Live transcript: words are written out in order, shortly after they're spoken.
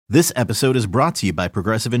This episode is brought to you by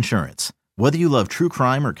Progressive Insurance. Whether you love true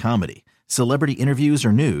crime or comedy, celebrity interviews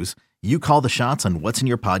or news, you call the shots on what's in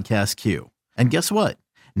your podcast queue. And guess what?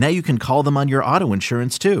 Now you can call them on your auto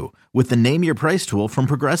insurance too with the Name Your Price tool from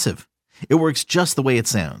Progressive. It works just the way it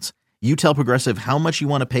sounds. You tell Progressive how much you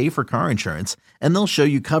want to pay for car insurance, and they'll show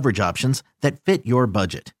you coverage options that fit your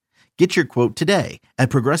budget. Get your quote today at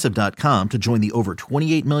Progressive.com to join the over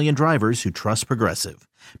 28 million drivers who trust Progressive.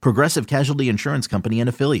 Progressive Casualty Insurance Company and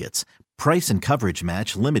Affiliates. Price and coverage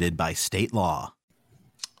match limited by state law.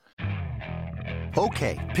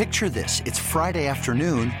 Okay, picture this. It's Friday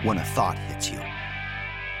afternoon when a thought hits you.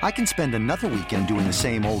 I can spend another weekend doing the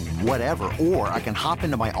same old whatever, or I can hop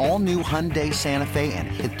into my all-new Hyundai Santa Fe and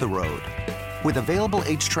hit the road. With available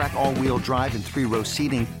H-Track all-wheel drive and 3-row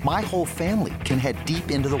seating, my whole family can head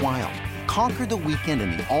deep into the wild. Conquer the weekend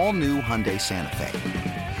in the all-new Hyundai Santa Fe.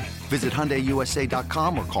 Visit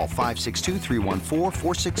HyundaiUSA.com or call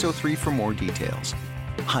 562-314-4603 for more details.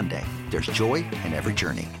 Hyundai, there's joy in every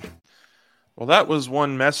journey. Well, that was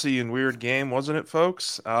one messy and weird game, wasn't it,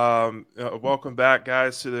 folks? Welcome back,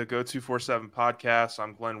 guys, to the Go247 podcast.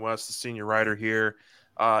 I'm Glenn West, the senior writer here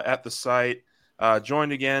at the site.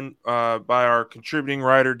 Joined again by our contributing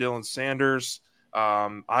writer, Dylan Sanders.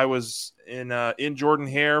 I was in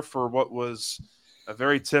Jordan-Hare for what was a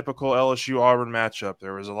very typical LSU-Auburn matchup.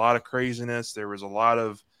 There was a lot of craziness. There was a lot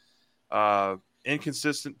of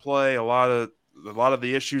inconsistent play. A lot of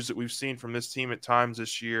the issues that we've seen from this team at times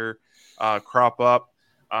this year crop up.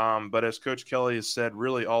 But as Coach Kelly has said,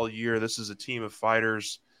 really all year, this is a team of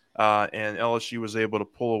fighters, and LSU was able to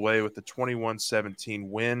pull away with the 21-17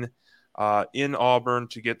 win in Auburn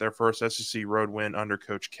to get their first SEC road win under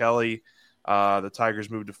Coach Kelly. The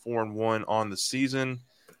Tigers moved to 4-1 on the season.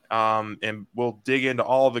 And we'll dig into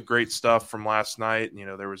all the great stuff from last night. You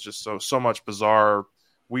know, there was just so much bizarre,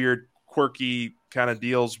 weird, quirky kind of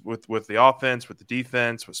deals with the offense, with the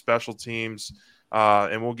defense, with special teams.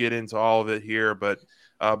 And we'll get into all of it here. But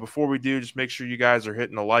before we do, just make sure you guys are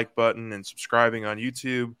hitting the like button and subscribing on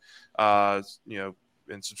YouTube, and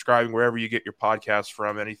subscribing wherever you get your podcasts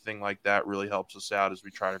from. Anything like that really helps us out as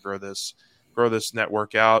we try to grow this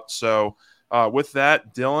network out. So with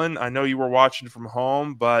that, Dylan, I know you were watching from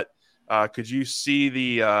home, but could you see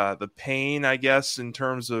the pain, I guess, in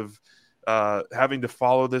terms of having to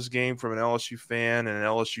follow this game from an LSU fan and an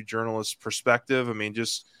LSU journalist perspective? I mean,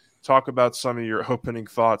 just talk about some of your opening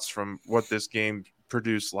thoughts from what this game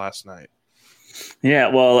produced last night. Yeah,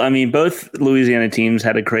 well, I mean, both Louisiana teams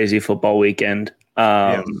had a crazy football weekend.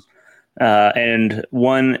 Yes. And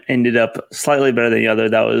one ended up slightly better than the other.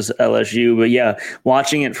 That was LSU. But yeah,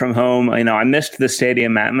 watching it from home, I missed the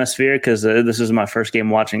stadium atmosphere because this was my first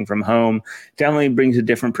game watching from home. Definitely brings a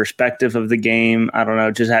different perspective of the game. I don't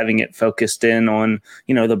know, just having it focused in on,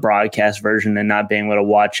 the broadcast version and not being able to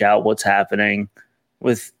watch out what's happening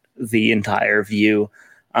with the entire view.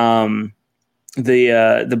 The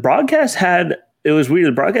broadcast it was weird.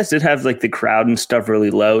 The broadcast did have like the crowd and stuff really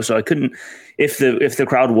low, so I couldn't. If the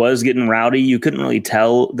crowd was getting rowdy, you couldn't really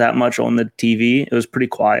tell that much on the TV. It was pretty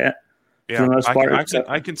quiet for the most part.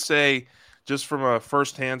 I can say, just from a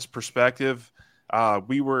firsthand perspective,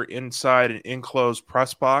 we were inside an enclosed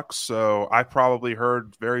press box, so I probably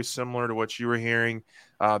heard very similar to what you were hearing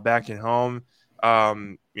back at home.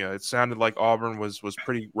 It sounded like Auburn was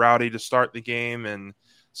pretty rowdy to start the game, and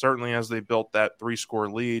certainly as they built that 3-score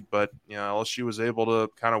lead, but LSU was able to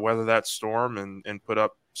kind of weather that storm and put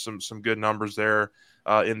up some good numbers there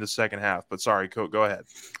in the second half. But sorry, go ahead.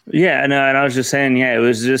 Yeah, no, and I was just saying, it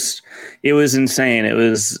was insane. It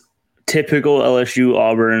was typical LSU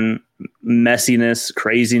Auburn messiness,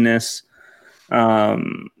 craziness.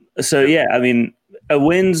 So yeah, I mean, a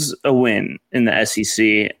win's a win in the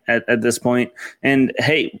SEC at this point. And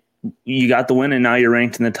hey, you got the win, and now you're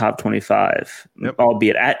ranked in the top 25,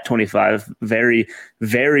 albeit at 25, very,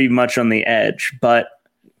 very much on the edge, but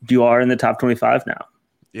you are in the top 25 now.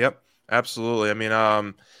 Yep, absolutely. I mean,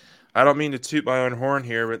 I don't mean to toot my own horn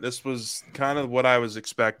here, but this was kind of what I was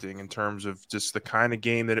expecting in terms of just the kind of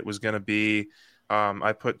game that it was going to be.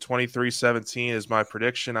 I put 23-17 as my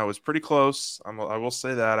prediction. I was pretty close. I will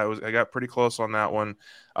say that I got pretty close on that one.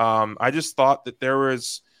 I just thought that there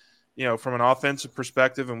was, from an offensive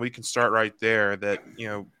perspective, and we can start right there, that,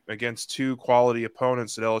 against two quality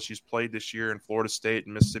opponents that LSU's played this year in Florida State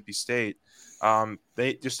and Mississippi State,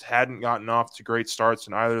 they just hadn't gotten off to great starts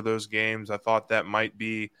in either of those games. I thought that might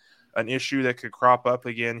be an issue that could crop up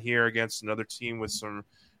again here against another team with some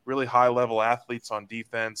really high-level athletes on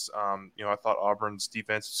defense. I thought Auburn's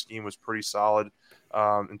defensive scheme was pretty solid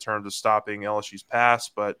in terms of stopping LSU's pass,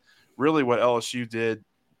 but really what LSU did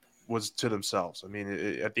was to themselves. I mean,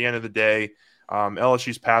 at the end of the day,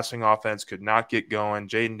 LSU's passing offense could not get going.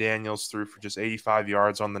 Jaden Daniels threw for just 85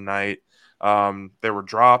 yards on the night. There were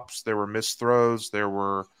drops, there were missed throws, there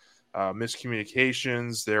were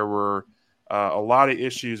miscommunications, there were a lot of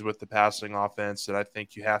issues with the passing offense that I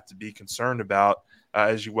think you have to be concerned about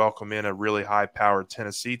as you welcome in a really high-powered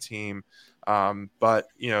Tennessee team. But,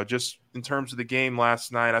 just in terms of the game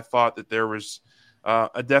last night, I thought that there was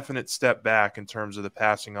a definite step back in terms of the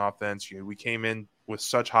passing offense. We came in with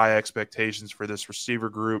such high expectations for this receiver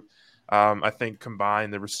group. I think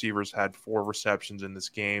combined, the receivers had 4 receptions in this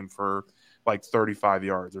game for like 35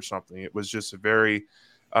 yards or something. It was just a very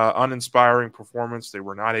uninspiring performance. They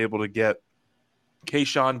were not able to get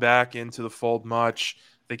Kayshawn back into the fold much.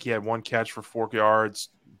 I think he had 1 catch for 4 yards.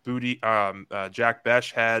 Jack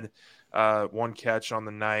Besh had 1 catch on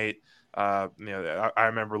the night. I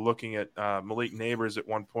remember looking at Malik Neighbors at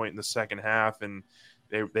one point in the second half, and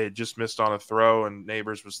they had just missed on a throw, and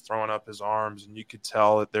Neighbors was throwing up his arms, and you could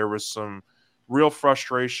tell that there was some real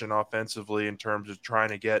frustration offensively in terms of trying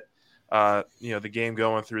to get the game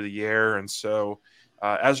going through the air. And so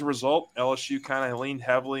as a result, LSU kind of leaned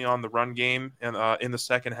heavily on the run game in the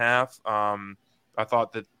second half. I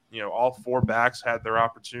thought that all 4 backs had their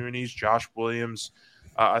opportunities. Josh Williams,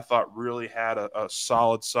 I thought, really had a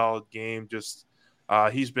solid game. Just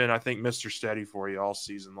he's been, I think, Mr. Steady for you all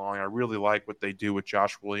season long. I really like what they do with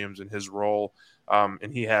Josh Williams and his role.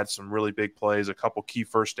 And he had some really big plays, a couple key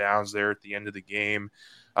first downs there at the end of the game.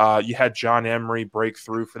 You had John Emery break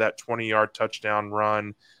through for that 20-yard touchdown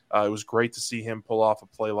run. It was great to see him pull off a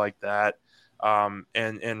play like that.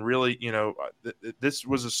 And really, this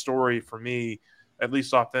was a story for me, at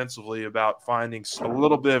least offensively, about finding a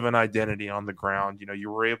little bit of an identity on the ground.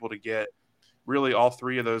 You were able to get really all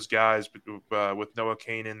 3 of those guys, with Noah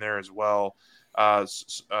Cain in there as well.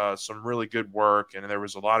 Some really good work, and there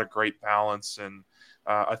was a lot of great balance. And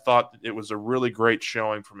I thought it was a really great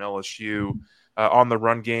showing from LSU on the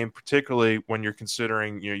run game, particularly when you're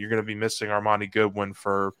considering you're going to be missing Armani Goodwin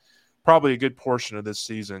for probably a good portion of this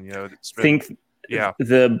season.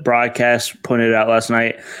 The broadcast pointed out last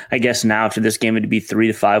night, I guess now after this game, it'd be 3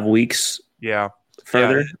 to 5 weeks. Yeah.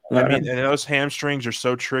 Further. Yeah. I mean, and those hamstrings are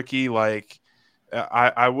so tricky. Like,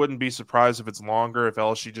 I wouldn't be surprised if it's longer, if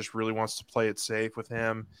LSU just really wants to play it safe with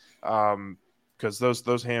him. Because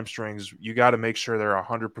those hamstrings, you got to make sure they're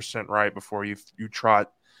 100% right before you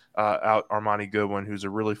trot out Armani Goodwin, who's a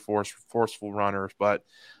really forceful runner. But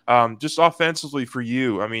just offensively for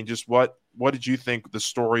you, I mean, just what did you think the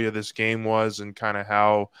story of this game was, and kind of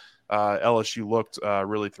how LSU looked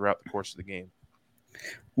really throughout the course of the game?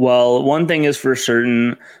 Well, one thing is for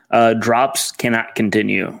certain, drops cannot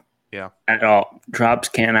continue. Yeah, at all. Drops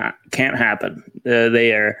can't happen.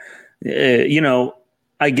 They are,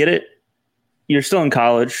 I get it. You're still in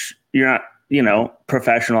college. You're not,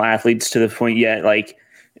 professional athletes to the point yet. Like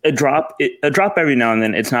a drop every now and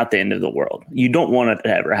then, it's not the end of the world. You don't want it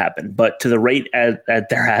to ever happen, but to the rate that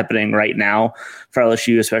they're happening right now for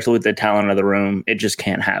LSU, especially with the talent of the room, it just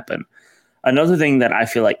can't happen. Another thing that I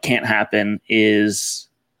feel like can't happen is,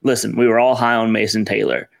 listen, we were all high on Mason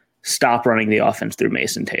Taylor. Stop running the offense through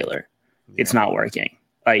Mason Taylor. Yeah. It's not working.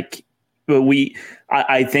 I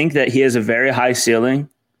think that he has a very high ceiling.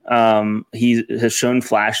 He has shown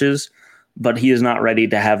flashes, but he is not ready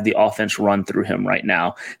to have the offense run through him right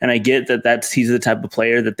now. And I get that he's the type of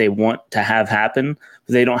player that they want to have happen,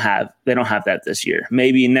 but they don't have that this year.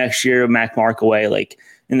 Maybe next year, Mac Markaway, like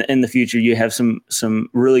in the future, you have some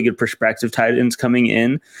really good prospective tight ends coming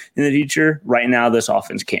in the future. Right now, this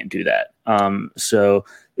offense can't do that. So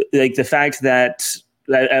like the fact that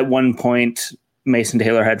at one point Mason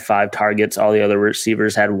Taylor had 5 targets, all the other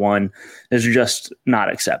receivers had 1, is just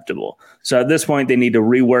not acceptable. So at this point, they need to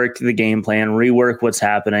rework the game plan, rework what's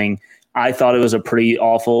happening. I thought it was a pretty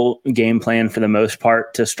awful game plan for the most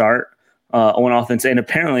part to start on offense and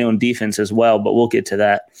apparently on defense as well, but we'll get to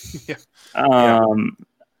that. But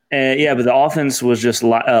the offense was just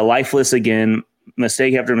lifeless again,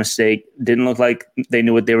 mistake after mistake. Didn't look like they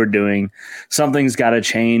knew what they were doing. Something's got to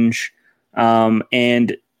change.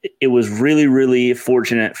 And it was really, really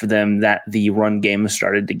fortunate for them that the run game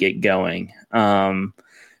started to get going.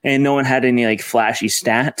 And no one had any like flashy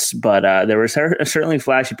stats, but there were certainly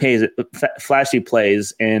flashy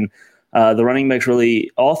plays, and the running backs really,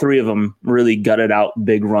 all 3 of them really gutted out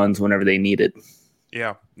big runs whenever they needed.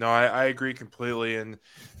 Yeah, no, I agree completely. And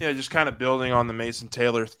just kind of building on the Mason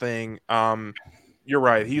Taylor thing, you're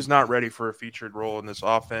right. He's not ready for a featured role in this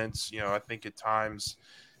offense. I think at times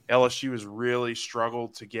LSU has really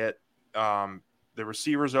struggled to get the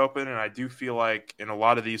receivers open, and I do feel like in a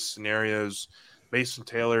lot of these scenarios, Mason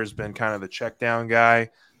Taylor has been kind of the check down guy,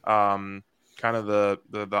 kind kind of the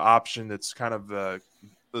option that's kind of the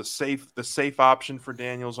safe option for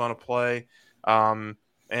Daniels on a play. And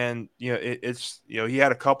it's he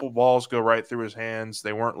had a couple balls go right through his hands.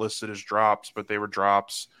 They weren't listed as drops, but they were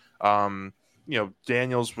drops.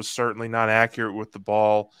 Daniels was certainly not accurate with the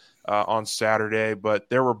ball on Saturday, but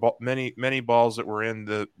there were many balls that were in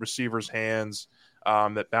the receiver's hands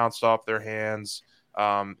that bounced off their hands.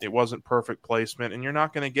 It wasn't perfect placement, and you're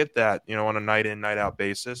not going to get that, on a night in, night out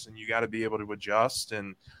basis, and you got to be able to adjust.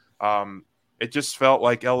 And it just felt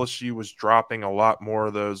like LSU was dropping a lot more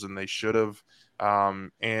of those than they should have.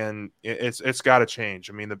 And it's got to change.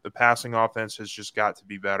 I mean, the passing offense has just got to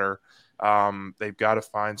be better. They've got to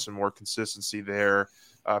find some more consistency there,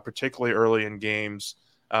 particularly early in games.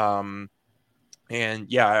 I'm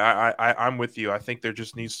with you. I think there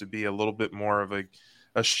just needs to be a little bit more of a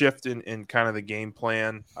shift in kind of the game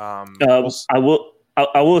plan. I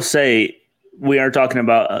will say, we are talking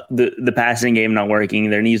about the passing game not working.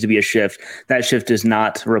 There needs to be a shift. That shift is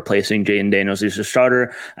not replacing Jayden Daniels as a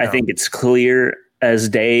starter. I think it's clear as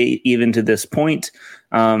day, even to this point,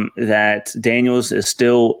 that Daniels is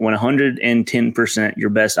still 110% your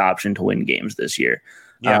best option to win games this year.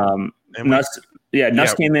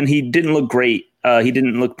 Nuss came in. He didn't look great. He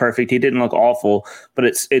didn't look perfect. He didn't look awful. But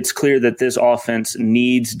it's clear that this offense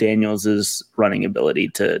needs Daniels' running ability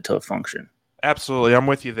to function. Absolutely. I'm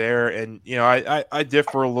with you there. And, I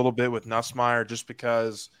differ a little bit with Nussmeier just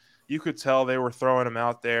because you could tell they were throwing him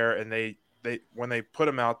out there, and they when they put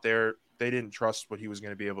him out there, they didn't trust what he was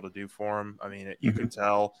going to be able to do for him. I mean, you could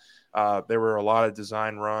tell there were a lot of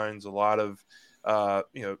design runs, a lot of, run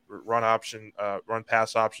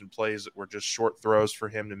pass option plays that were just short throws for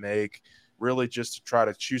him to make, really just to try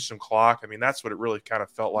to chew some clock. I mean, that's what it really kind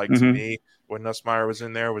of felt like to me when Nussmeier was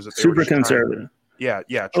in there, was that they super were conservative.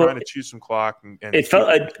 Trying to chew some clock and it felt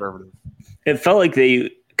like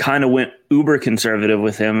they kind of went uber conservative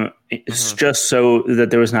with him, just so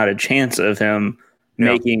that there was not a chance of him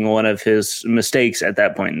making one of his mistakes at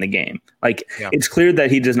that point in the game. It's clear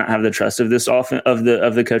that he does not have the trust of this of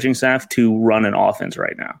the coaching staff to run an offense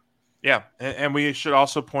right now. Yeah, and we should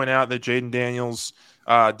also point out that Jayden Daniels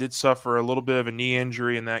did suffer a little bit of a knee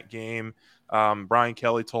injury in that game. Brian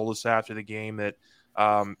Kelly told us after the game that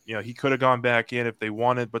he could have gone back in if they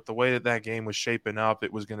wanted, but the way that game was shaping up,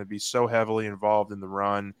 it was going to be so heavily involved in the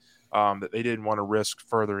run that they didn't want to risk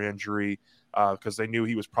further injury because they knew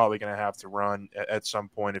he was probably going to have to run at some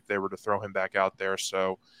point if they were to throw him back out there.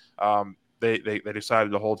 So they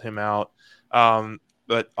decided to hold him out.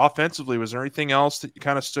 But offensively, was there anything else that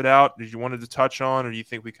kind of stood out that you wanted to touch on, or do you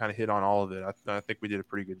think we kind of hit on all of it? I think we did a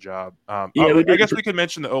pretty good job. I guess we could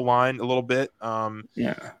mention the O-line a little bit.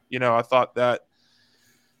 I thought that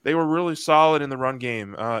they were really solid in the run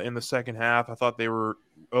game in the second half. I thought they were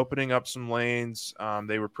opening up some lanes.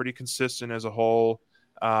 They were pretty consistent as a whole.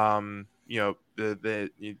 They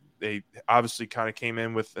obviously kind of came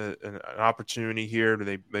in with an opportunity here.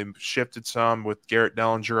 They shifted some with Garrett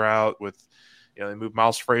Dellinger out. They moved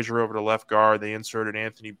Miles Frazier over to left guard. They inserted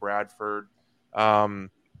Anthony Bradford. There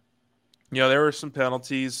were some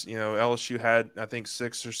penalties. LSU had, I think,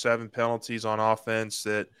 6 or 7 penalties on offense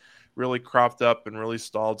that really cropped up and really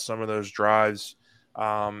stalled some of those drives.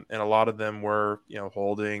 And a lot of them were,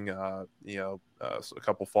 holding, a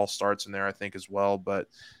couple false starts in there, I think, as well. But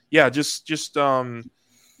yeah,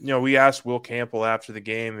 we asked Will Campbell after the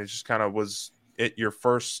game. It just kind of was your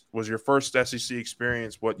first SEC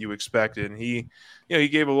experience, what you expected. And he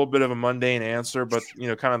gave a little bit of a mundane answer, but,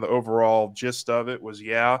 kind of the overall gist of it was,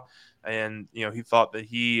 yeah. And, he thought that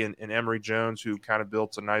he and Emory Jones, who kind of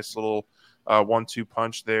built a nice little 1-2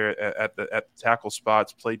 punch there at the tackle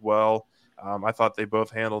spots, played well. I thought they both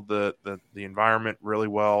handled the environment really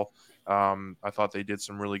well. I thought they did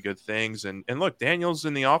some really good things. And look, Daniels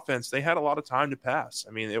in the offense, they had a lot of time to pass.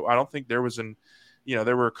 I mean, I don't think there was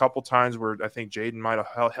there were a couple times where I think Jayden might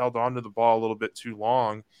have held on to the ball a little bit too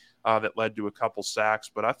long that led to a couple sacks.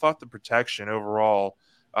 But I thought the protection overall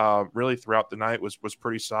really throughout the night was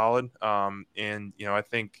pretty solid. I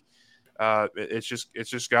think it's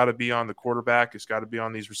just got to be on the quarterback. It's got to be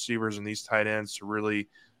on these receivers and these tight ends to really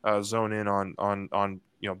zone in on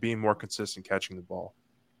being more consistent catching the ball.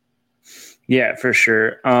 Yeah, for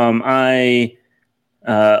sure. I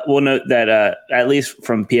will note that at least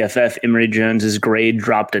from PFF, Emory Jones's grade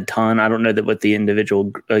dropped a ton. I don't know what the individual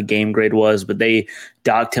game grade was, but they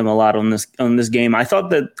docked him a lot on this game. I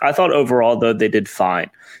thought overall though they did fine.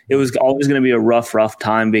 It was always going to be a rough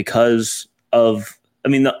time because of. I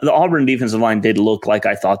mean, the Auburn defensive line did look like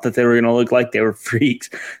I thought that they were going to look like. They were freaks.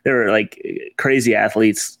 They were like crazy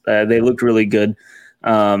athletes. They looked really good.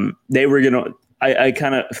 I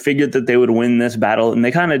kind of figured that they would win this battle, and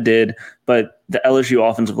they kind of did. But the LSU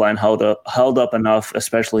offensive line held up enough,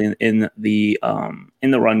 especially in the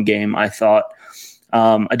run game. I thought.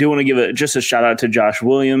 I do want to give just a shout out to Josh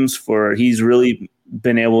Williams he's really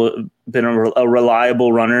been a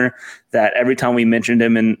reliable runner that every time we mentioned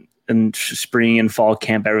him in spring and fall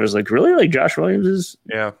camp, everyone was like, really, like Josh Williams is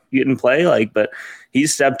getting play, but he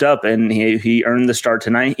stepped up and he earned the start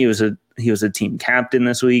tonight. He was a team captain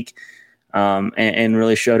this week, and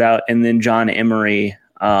really showed out. And then John Emery,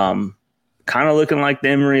 kind of looking like the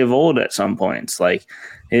Emery of old at some points. Like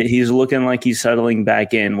he's looking like he's settling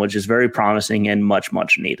back in, which is very promising and much,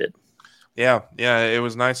 much needed. Yeah, it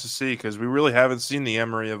was nice to see because we really haven't seen the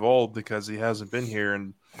Emery of old because he hasn't been here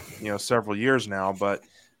in several years now. But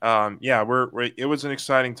it was an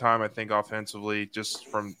exciting time, I think, offensively. Just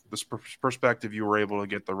from this perspective, you were able to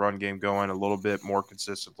get the run game going a little bit more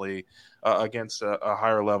consistently against a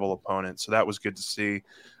higher level opponent. So that was good to see.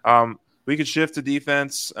 We could shift to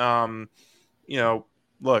defense. Look,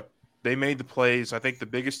 they made the plays. I think the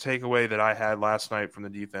biggest takeaway that I had last night from the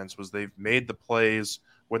defense was they've made the plays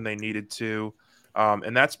when they needed to.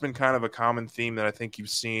 And that's been kind of a common theme that I think you've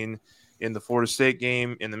seen in the Florida State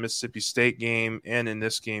game, in the Mississippi State game, and in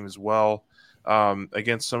this game as well.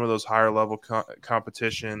 Against some of those higher level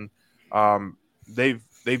competition,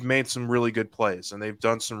 they've made some really good plays and they've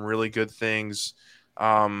done some really good things.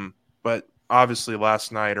 But obviously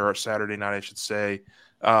last night, or Saturday night, I should say,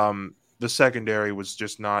 the secondary was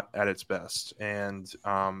just not at its best. And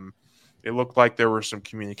it looked like there were some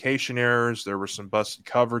communication errors. There were some busted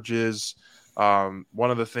coverages.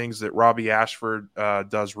 One of the things that Robbie Ashford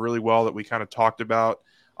does really well that we kind of talked about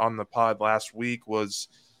on the pod last week was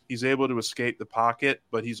he's able to escape the pocket,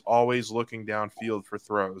 but he's always looking downfield for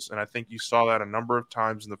throws. And I think you saw that a number of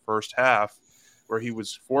times in the first half where he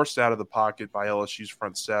was forced out of the pocket by LSU's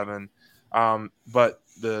front seven. But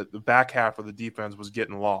the back half of the defense was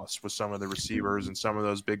getting lost with some of the receivers and some of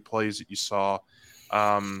those big plays that you saw.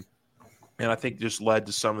 And I think just led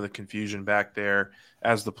to some of the confusion back there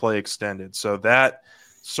as the play extended. So that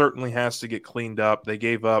certainly has to get cleaned up. They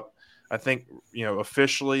gave up, I think,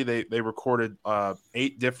 officially they recorded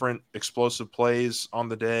 8 different explosive plays on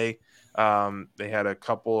the day. They had a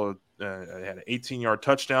couple of they had an 18-yard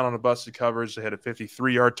touchdown on a busted coverage. They had a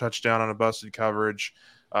 53-yard touchdown on a busted coverage.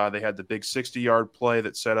 They had the big 60-yard play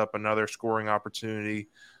that set up another scoring opportunity.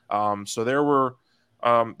 So there were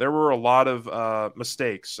a lot of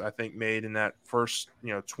mistakes, I think, made in that first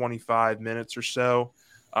 25 minutes or so.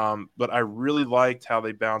 But I really liked how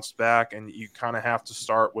they bounced back, and you kind of have to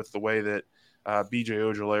start with the way that B.J.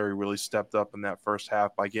 Ojulari really stepped up in that first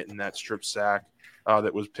half by getting that strip sack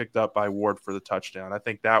that was picked up by Ward for the touchdown. I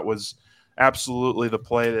think that was absolutely the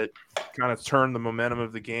play that kind of turned the momentum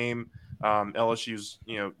of the game. LSU's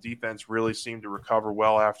defense really seemed to recover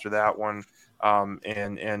well after that one,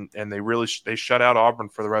 and they shut out Auburn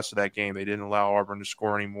for the rest of that game. They didn't allow Auburn to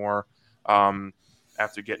score anymore.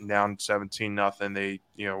 After getting down 17-0, they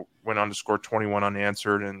went on to score 21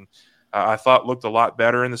 unanswered, and I thought looked a lot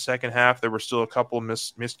better in the second half. There were still a couple of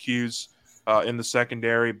miscues in the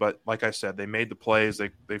secondary, but like I said, they made the plays.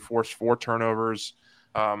 They forced 4 turnovers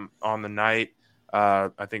on the night.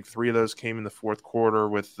 I think 3 of those came in the fourth quarter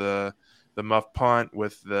with the muff punt,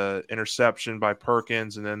 with the interception by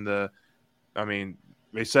Perkins, and then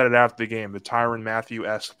they said it after the game, the Tyrann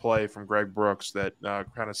Mathieu-esque play from Greg Brooks that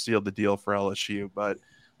kind of sealed the deal for LSU. But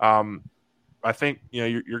I think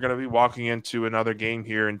you're going to be walking into another game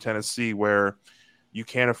here in Tennessee where you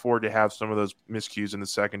can't afford to have some of those miscues in the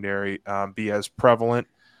secondary be as prevalent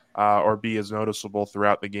or be as noticeable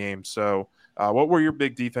throughout the game. So what were your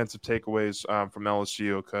big defensive takeaways from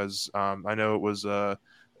LSU? Because I know it was a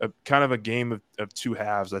kind of a game of 2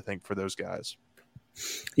 halves, I think, for those guys.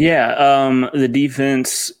 Yeah, the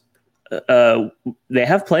defense, they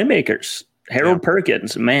have playmakers. Harold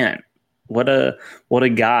Perkins, man, what a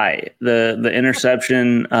guy. The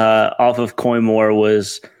interception off of Coy Moore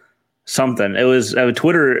was something. It was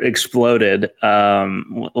Twitter exploded.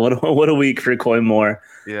 What a week for Coy Moore.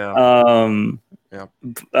 Yeah.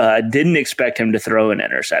 Didn't expect him to throw an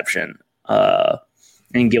interception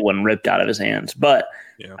and get one ripped out of his hands, but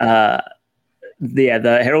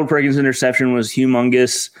the Harold Perkins interception was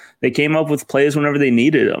humongous. They came up with plays whenever they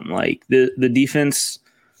needed them. Like the defense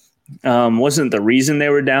wasn't the reason they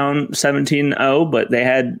were down 17-0, but they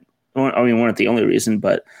had, weren't the only reason,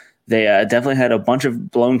 but they definitely had a bunch of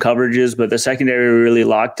blown coverages, but the secondary really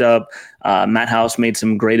locked up. Matt House made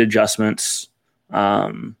some great adjustments.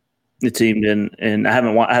 The team didn't, and I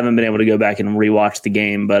haven't been able to go back and rewatch the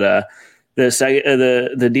game, but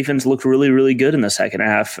the defense looked really, really good in the second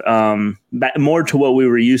half. More to what we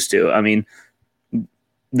were used to. I mean,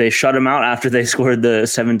 they shut him out after they scored the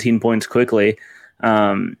 17 points quickly.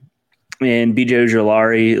 And BJ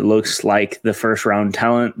Ojulari looks like the first round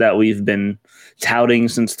talent that we've been touting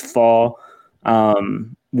since the fall.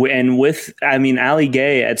 And with, Ali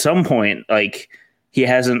Gay at some point, like, he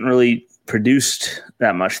hasn't really produced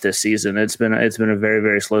that much this season. It's been a very,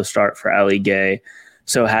 very slow start for Ali Gay.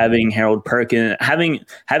 So having Harold Perkins, having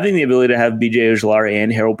the ability to have BJ Ojulari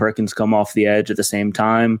and Harold Perkins come off the edge at the same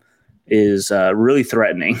time is really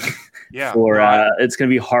threatening. Yeah, It's going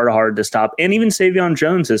to be hard to stop. And even Savion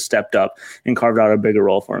Jones has stepped up and carved out a bigger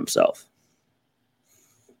role for himself.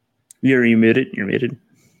 You're muted. You're muted.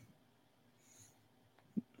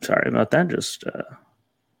 Sorry about that. Just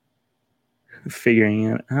figuring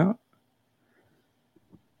it out.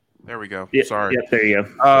 There we go. Yep, Sorry. Yep, there you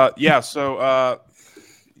go. So,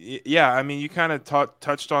 you kind of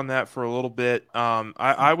touched on that for a little bit.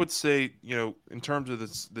 I would say, in terms of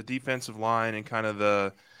the defensive line and kind of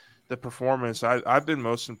the performance, I've been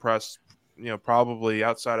most impressed, probably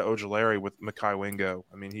outside of Ojulari with Mekhi Wingo.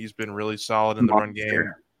 I mean, he's been really solid in the run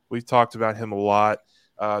game. We've talked about him a lot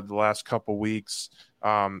the last couple weeks.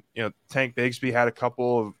 Tank Bigsby had a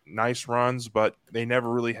couple of nice runs, but they never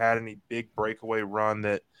really had any big breakaway run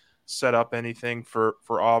that set up anything for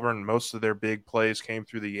Auburn. Most of their big plays came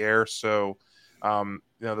through the air. So,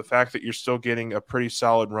 the fact that you're still getting a pretty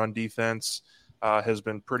solid run defense has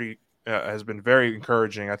been very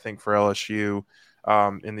encouraging, I think, for LSU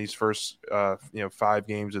in these first 5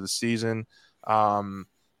 games of the season.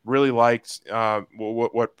 Really liked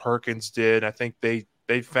what Perkins did. I think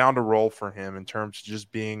they found a role for him in terms of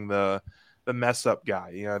just being the mess up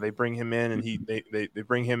guy. They bring him in and they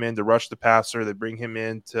bring him in to rush the passer. They bring him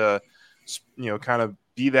in to, kind of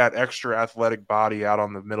be that extra athletic body out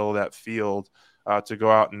on the middle of that field to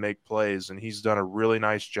go out and make plays. And he's done a really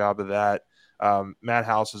nice job of that. Matt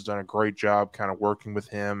House has done a great job kind of working with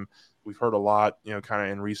him. We've heard a lot, kind of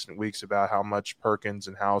in recent weeks about how much Perkins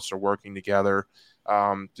and House are working together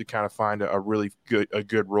to kind of find a really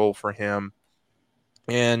good role for him.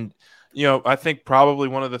 And, I think probably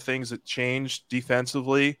one of the things that changed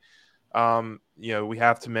defensively, we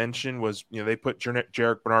have to mention was, they put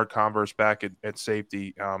Jarek Bernard-Converse back at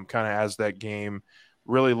safety kind of as that game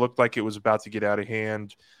really looked like it was about to get out of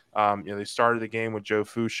hand. They started the game with Joe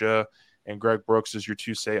Fuchsia and Greg Brooks as your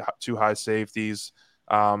two high safeties.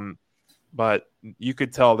 But you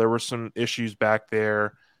could tell there were some issues back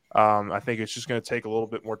there. I think it's just going to take a little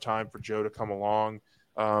bit more time for Joe to come along.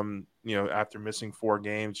 After missing 4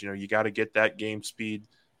 games, you got to get that game speed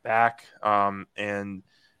back. And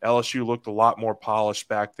LSU looked a lot more polished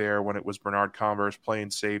back there when it was Bernard-Converse playing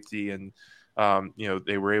safety. And,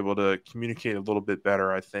 they were able to communicate a little bit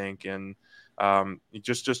better, I think. And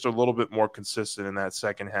just a little bit more consistent in that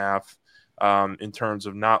second half in terms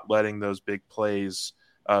of not letting those big plays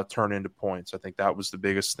turn into points. I think that was the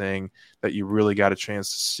biggest thing that you really got a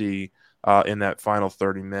chance to see in that final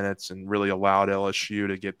 30 minutes and really allowed LSU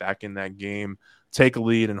to get back in that game, take a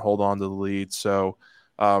lead and hold on to the lead. So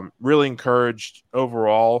really encouraged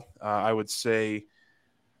overall. I would say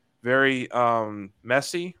very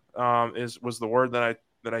messy was the word that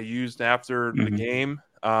I used after the game.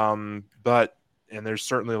 And there's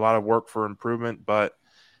certainly a lot of work for improvement, but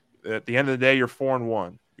at the end of the day, you're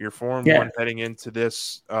 4-1. You're 4-1 heading into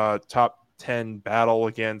this top 10 battle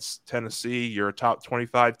against Tennessee. You're a top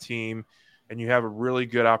 25 team, and you have a really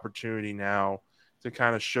good opportunity now to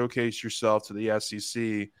kind of showcase yourself to the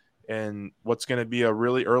SEC and what's going to be a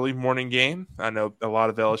really early morning game. I know a lot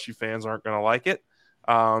of LSU fans aren't going to like it,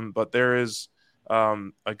 but there is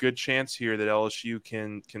a good chance here that LSU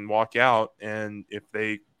can walk out, and if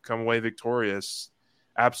they come away victorious,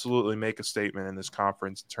 absolutely make a statement in this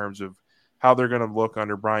conference in terms of how they're going to look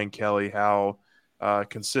under Brian Kelly, how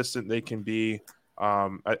consistent they can be.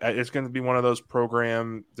 It's going to be one of those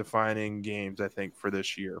program-defining games, I think, for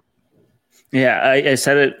this year. Yeah, I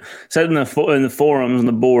said it in the forums on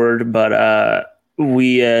the board, but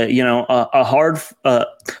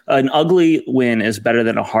an ugly win is better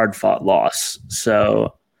than a hard-fought loss.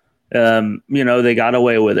 So, they got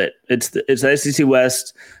away with it. It's the SEC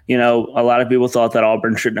West. A lot of people thought that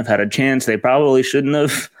Auburn shouldn't have had a chance. They probably shouldn't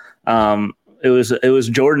have. It was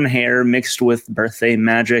Jordan Hare mixed with birthday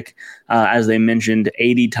magic, as they mentioned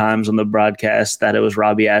 80 times on the broadcast that it was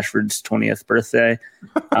Robbie Ashford's 20th birthday.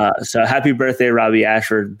 So happy birthday, Robbie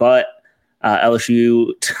Ashford! But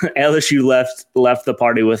LSU left the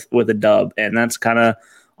party with a dub, and that's kind of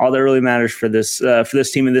all that really matters for this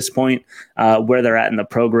team at this point, where they're at in the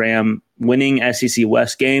program. Winning SEC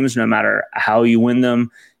West games, no matter how you win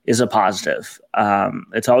them, is a positive.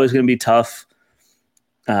 It's always going to be tough.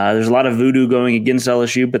 There's a lot of voodoo going against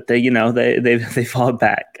LSU, but they fought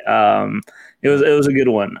back. It was a good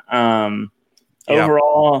one.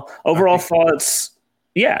 Overall thoughts.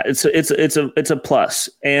 Yeah, it's a plus,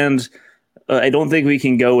 and I don't think we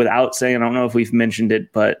can go without saying. I don't know if we've mentioned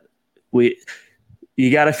it, but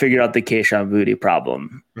you got to figure out the Kayshon Boutte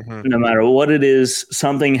problem. Mm-hmm. No matter what it is,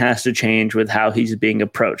 something has to change with how he's being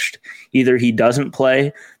approached. Either he doesn't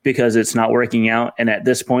play because it's not working out, and at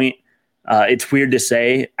this point, it's weird to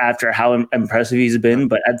say after how impressive he's been,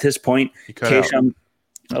 but at this point, Kayshon.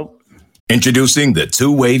 Introducing the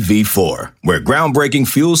Two-Way V4, where groundbreaking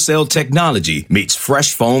fuel cell technology meets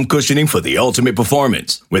fresh foam cushioning for the ultimate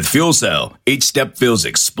performance. With Fuel Cell, each step feels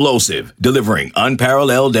explosive, delivering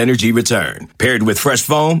unparalleled energy return. Paired with fresh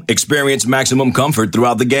foam, experience maximum comfort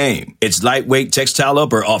throughout the game. Its lightweight textile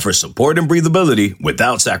upper offers support and breathability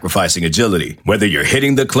without sacrificing agility. Whether you're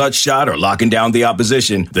hitting the clutch shot or locking down the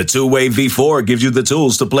opposition, the Two-Way V4 gives you the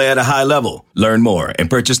tools to play at a high level. Learn more and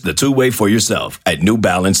purchase the Two-Way for yourself at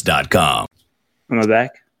newbalance.com. Am I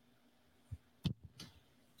back?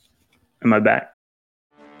 Am I back?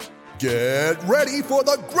 Get ready for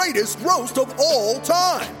the greatest roast of all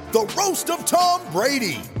time. The Roast of Tom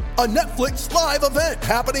Brady. A Netflix live event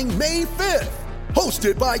happening May 5th.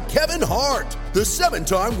 Hosted by Kevin Hart. The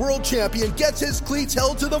 7-time world champion gets his cleats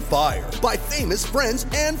held to the fire by famous friends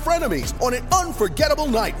and frenemies on an unforgettable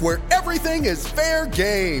night where everything is fair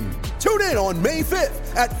game. Tune in on May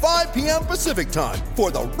 5th at 5 p.m. Pacific time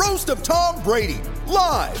for the Roast of Tom Brady.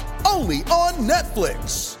 Live, only on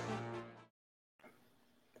Netflix.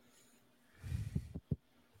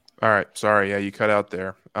 All right. Sorry. Yeah, you cut out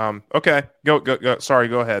there. Okay. Go. Sorry.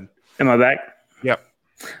 Go ahead. Am I back? Yep.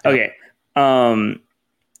 Okay. The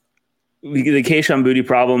Kayshon Boutte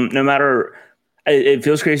problem, no matter, it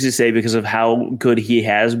feels crazy to say because of how good he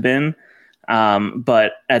has been.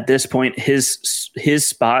 But at this point, his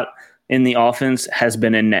spot in the offense has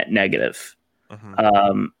been a net negative.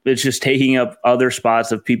 Mm-hmm. It's just taking up other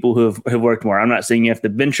spots of people who have worked more. I'm not saying you have to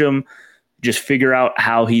bench him. Just figure out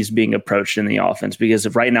how he's being approached in the offense, because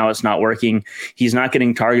if right now it's not working, he's not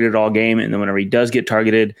getting targeted all game. And then whenever he does get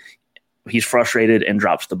targeted, he's frustrated and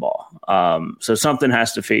drops the ball. So something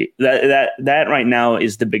has to that right now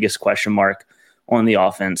is the biggest question mark on the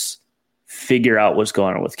offense. Figure out what's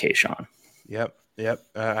going on with Kayshon. Yep.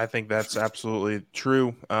 I think that's absolutely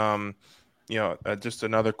true. Just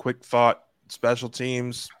another quick thought. Special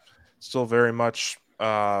teams still very much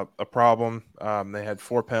a problem. They had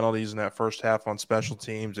 4 penalties in that first half on special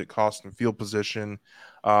teams. It cost them field position.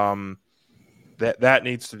 That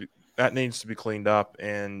needs to be cleaned up.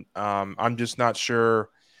 And I'm just not sure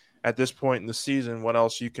at this point in the season what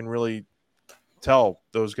else you can really tell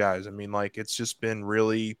those guys. I mean, like, it's just been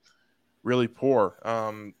really, really poor.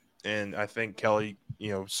 And I think Kelly,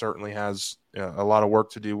 certainly has a lot of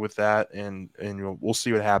work to do with that. And we'll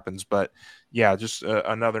see what happens. But, yeah, just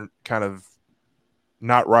another kind of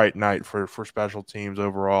not right night for special teams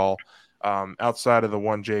overall, outside of the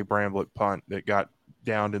one Jay Bramblett punt that got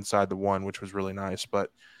downed inside the one, which was really nice.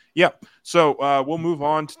 But, yeah, so we'll move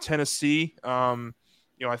on to Tennessee. I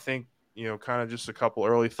think, kind of just a couple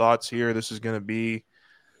early thoughts here. This is going to be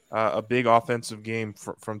a big offensive game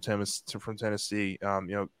from Tennessee.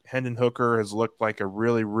 Hendon Hooker has looked like a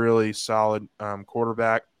really, really solid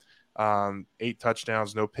quarterback. 8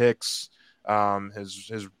 touchdowns, no picks.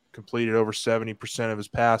 Has completed over 70% of his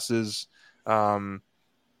passes.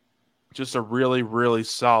 Just a really, really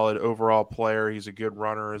solid overall player. He's a good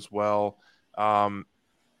runner as well.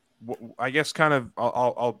 I guess kind of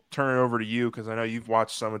I'll turn it over to you because I know you've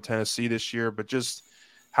watched some of Tennessee this year, but just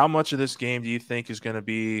how much of this game do you think is going to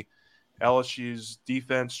be LSU's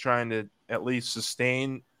defense trying to at least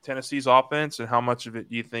sustain Tennessee's offense, and how much of it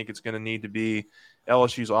do you think it's going to need to be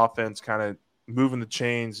LSU's offense kind of moving the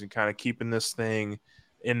chains and kind of keeping this thing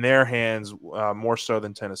in their hands more so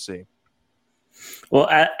than Tennessee? Well,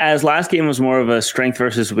 as last game was more of a strength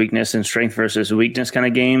versus weakness and strength versus weakness kind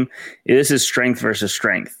of game, this is strength versus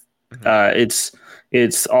strength. Mm-hmm.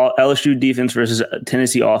 It's all LSU defense versus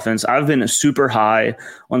Tennessee offense. I've been super high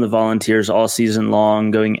on the Volunteers all season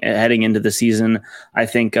long, heading into the season. I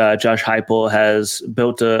think Josh Heupel has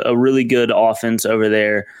built a really good offense over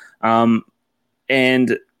there,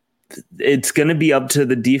 and it's going to be up to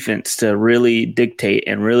the defense to really dictate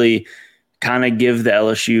and really kind of give the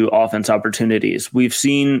LSU offense opportunities. We've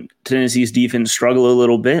seen Tennessee's defense struggle a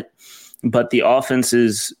little bit, but the offense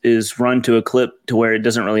is run to a clip to where it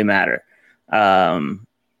doesn't really matter.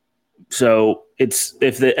 So it's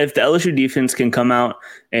if the LSU defense can come out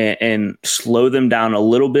and slow them down a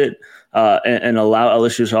little bit and allow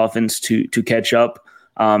LSU's offense to catch up.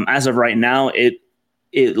 As of right now,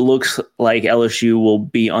 it looks like LSU will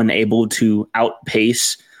be unable to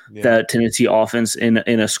outpace the Tennessee offense in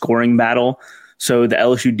a scoring battle. So the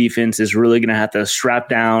LSU defense is really going to have to strap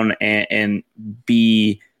down and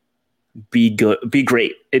be good, be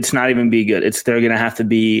great. It's not even be good. They're going to have to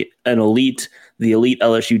be the elite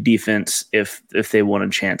LSU defense if they want a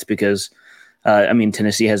chance, because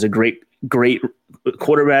Tennessee has a great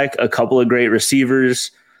quarterback, a couple of great receivers.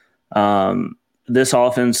 This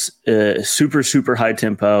offense is super, super high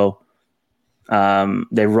tempo.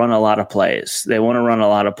 They run a lot of plays. They want to run a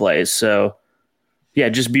lot of plays. So yeah,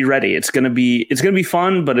 just be ready. It's gonna be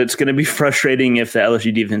fun, but it's gonna be frustrating if the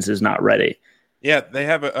LSU defense is not ready. Yeah, they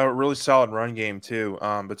have a really solid run game too.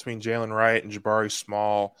 Between Jalen Wright and Jabari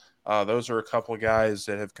Small, those are a couple of guys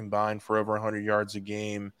that have combined for over 100 yards a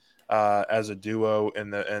game as a duo in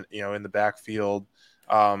the backfield.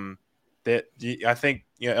 I think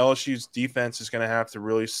LSU's defense is going to have to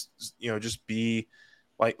really just be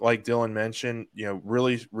like Dylan mentioned,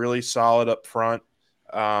 really really solid up front.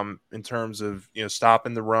 In terms of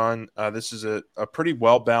stopping the run. This is a pretty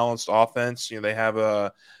well balanced offense. They have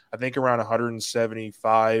I think around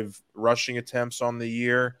 175 rushing attempts on the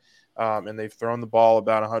year, and they've thrown the ball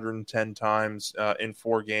about 110 times in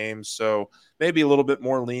 4 games. So maybe a little bit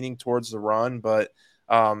more leaning towards the run, but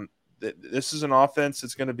this is an offense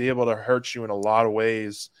that's going to be able to hurt you in a lot of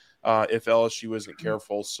ways if LSU isn't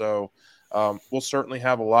careful. So we'll certainly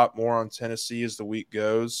have a lot more on Tennessee as the week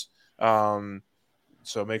goes.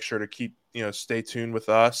 So make sure to stay tuned with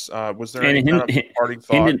us. Was there any kind of parting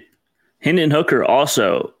thought? Hendon Hooker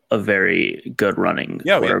also a very good running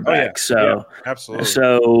quarterback. Absolutely.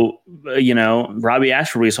 So, Robbie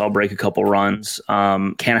Ashford, we saw break a couple runs.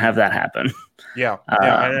 Can't have that happen. Yeah.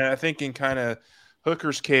 And I think in kind of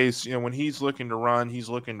Hooker's case, when he's looking to run, he's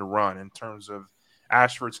looking to run. In terms of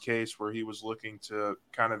Ashford's case, where he was looking to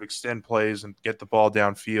kind of extend plays and get the ball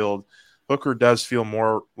downfield, Hooker does feel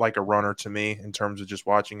more like a runner to me in terms of just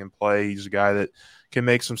watching him play. He's a guy that can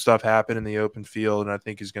make some stuff happen in the open field, and I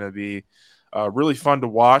think he's going to be really fun to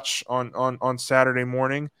watch on Saturday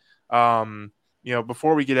morning.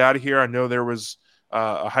 Before we get out of here, I know there was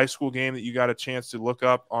a high school game that you got a chance to look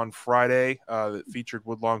up on Friday that featured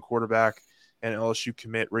Woodlawn quarterback and LSU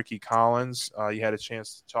commit Ricky Collins. You had a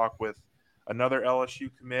chance to talk with another LSU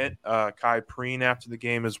commit, Kai Preen, after the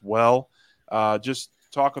game as well. Just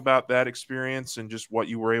talk about that experience and just what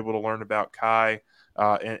you were able to learn about Kai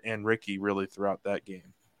and Ricky really throughout that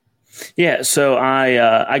game. Yeah, so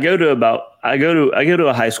I go to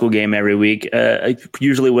a high school game every week.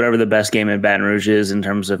 Usually, whatever the best game in Baton Rouge is in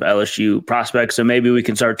terms of LSU prospects. So maybe we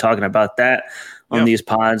can start talking about that on these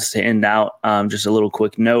pods to end out. Just a little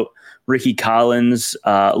quick note: Ricky Collins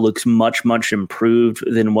looks much, much improved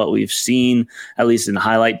than what we've seen, at least in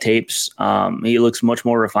highlight tapes. He looks much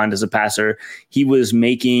more refined as a passer. He was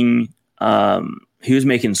making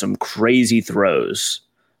some crazy throws.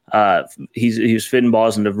 He was fitting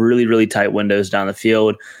balls into really, really tight windows down the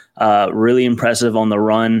field. Really impressive on the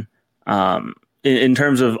run. In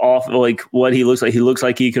terms of what he looks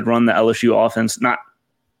like he could run the LSU offense. Not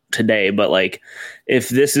today, but if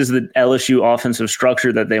this is the LSU offensive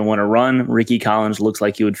structure that they want to run, Ricky Collins looks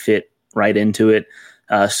like he would fit right into it.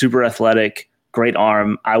 Super athletic, great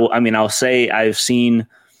arm. I'll say I've seen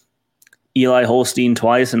Eli Holstein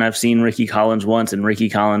twice and I've seen Ricky Collins once, and Ricky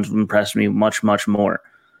Collins impressed me much, much more.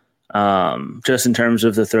 Just in terms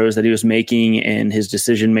of the throws that he was making and his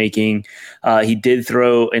decision making. He did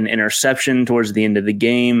throw an interception towards the end of the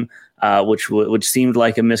game, which seemed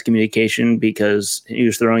like a miscommunication because he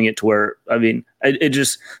was throwing it to where, it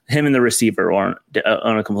just him and the receiver are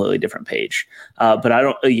on a completely different page. But I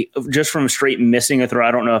don't, just from straight missing a throw,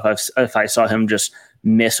 I don't know if I saw him just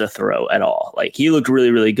miss a throw at all. He looked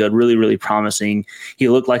really, really good, really, really promising. He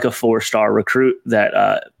looked like a 4-star recruit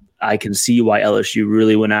that I can see why LSU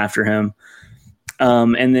really went after him.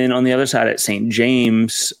 And then on the other side at St.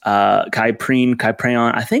 James, Kai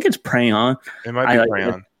Preon, I think it's Preon. It might be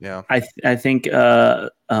Preon. Yeah. I think there's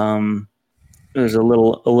a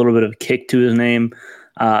little bit of kick to his name.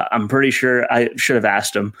 I'm pretty sure I should have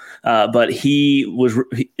asked him, but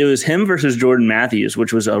it was him versus Jordan Matthews,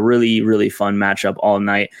 which was a really, really fun matchup all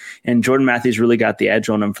night. And Jordan Matthews really got the edge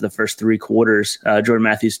on him for the first 3 quarters. Jordan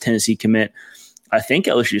Matthews, Tennessee commit. I think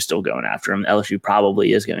LSU is still going after him. LSU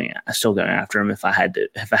probably is still going after him. If I had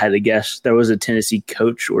to guess, there was a Tennessee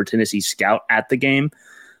coach or Tennessee scout at the game,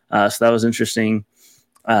 so that was interesting.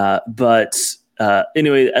 But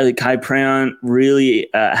anyway, Kai Preon really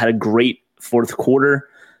had a great fourth quarter.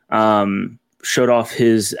 Showed off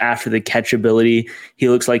his after the catch ability. He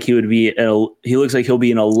looks like he'll be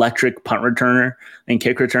an electric punt returner and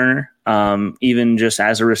kick returner. Even just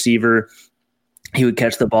as a receiver. he would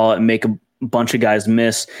catch the ball and make a bunch of guys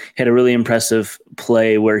miss. He had a really impressive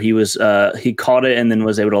play where he caught it and then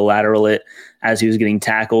was able to lateral it as he was getting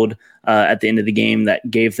tackled at the end of the game. That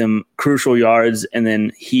gave them crucial yards. And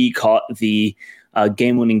then he caught the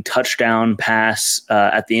game-winning touchdown pass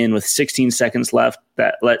at the end with 16 seconds left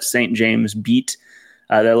that led St. James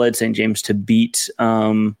to beat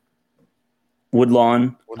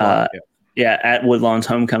Woodlawn. At Woodlawn's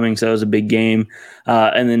homecoming. So it was a big game.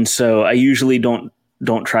 And then so I usually don't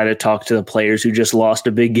try to talk to the players who just lost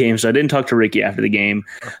a big game. So I didn't talk to Ricky after the game,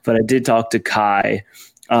 but I did talk to Kai.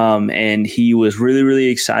 And he was really, really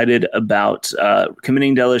excited about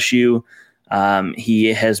committing to LSU. He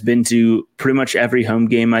has been to pretty much every home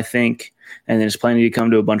game, I think, and is planning to come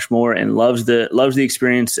to a bunch more, and loves the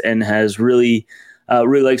experience, and has really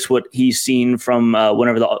likes what he's seen from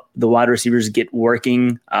whenever the wide receivers get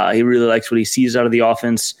working. He really likes what he sees out of the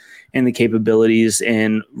offense and the capabilities,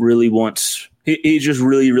 and really wants. He's just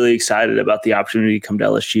really, really excited about the opportunity to come to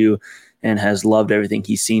LSU, and has loved everything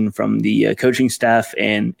he's seen from the coaching staff,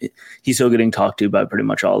 and he's still getting talked to by pretty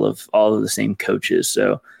much all of the same coaches.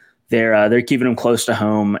 So they're keeping him close to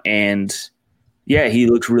home, and yeah, he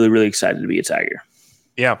looks really, really excited to be a Tiger.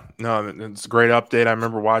 Yeah, no, it's a great update. I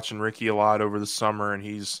remember watching Ricky a lot over the summer, and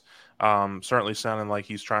he's certainly sounding like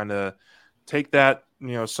he's trying to take that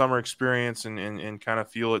summer experience and kind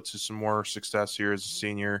of fuel it to some more success here as a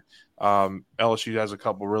senior. LSU has a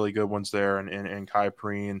couple really good ones there, and Kai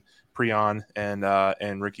Prion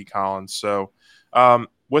and Ricky Collins. So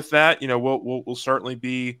with that, we'll certainly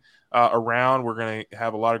be around. We're going to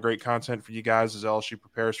have a lot of great content for you guys as LSU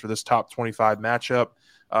prepares for this top 25 matchup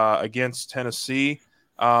against Tennessee.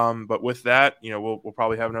 But with that, we'll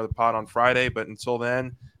probably have another pod on Friday. But until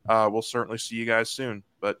then, we'll certainly see you guys soon.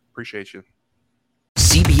 But appreciate you.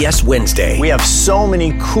 CBS Wednesday. We have so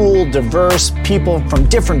many cool, diverse people from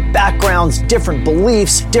different backgrounds, different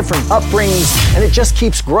beliefs, different upbringings, and it just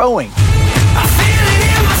keeps growing.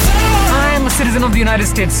 I'm a citizen of the United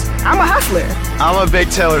States. I'm a hustler. I'm a big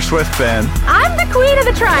Taylor Swift fan. I'm the queen of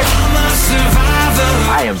the tribe.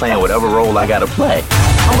 I am playing whatever role I gotta play.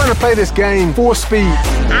 I'm gonna play this game full speed.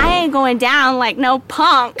 I ain't going down like no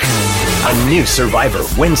punk. A new Survivor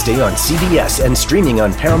Wednesday on CBS and streaming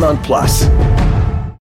on Paramount Plus.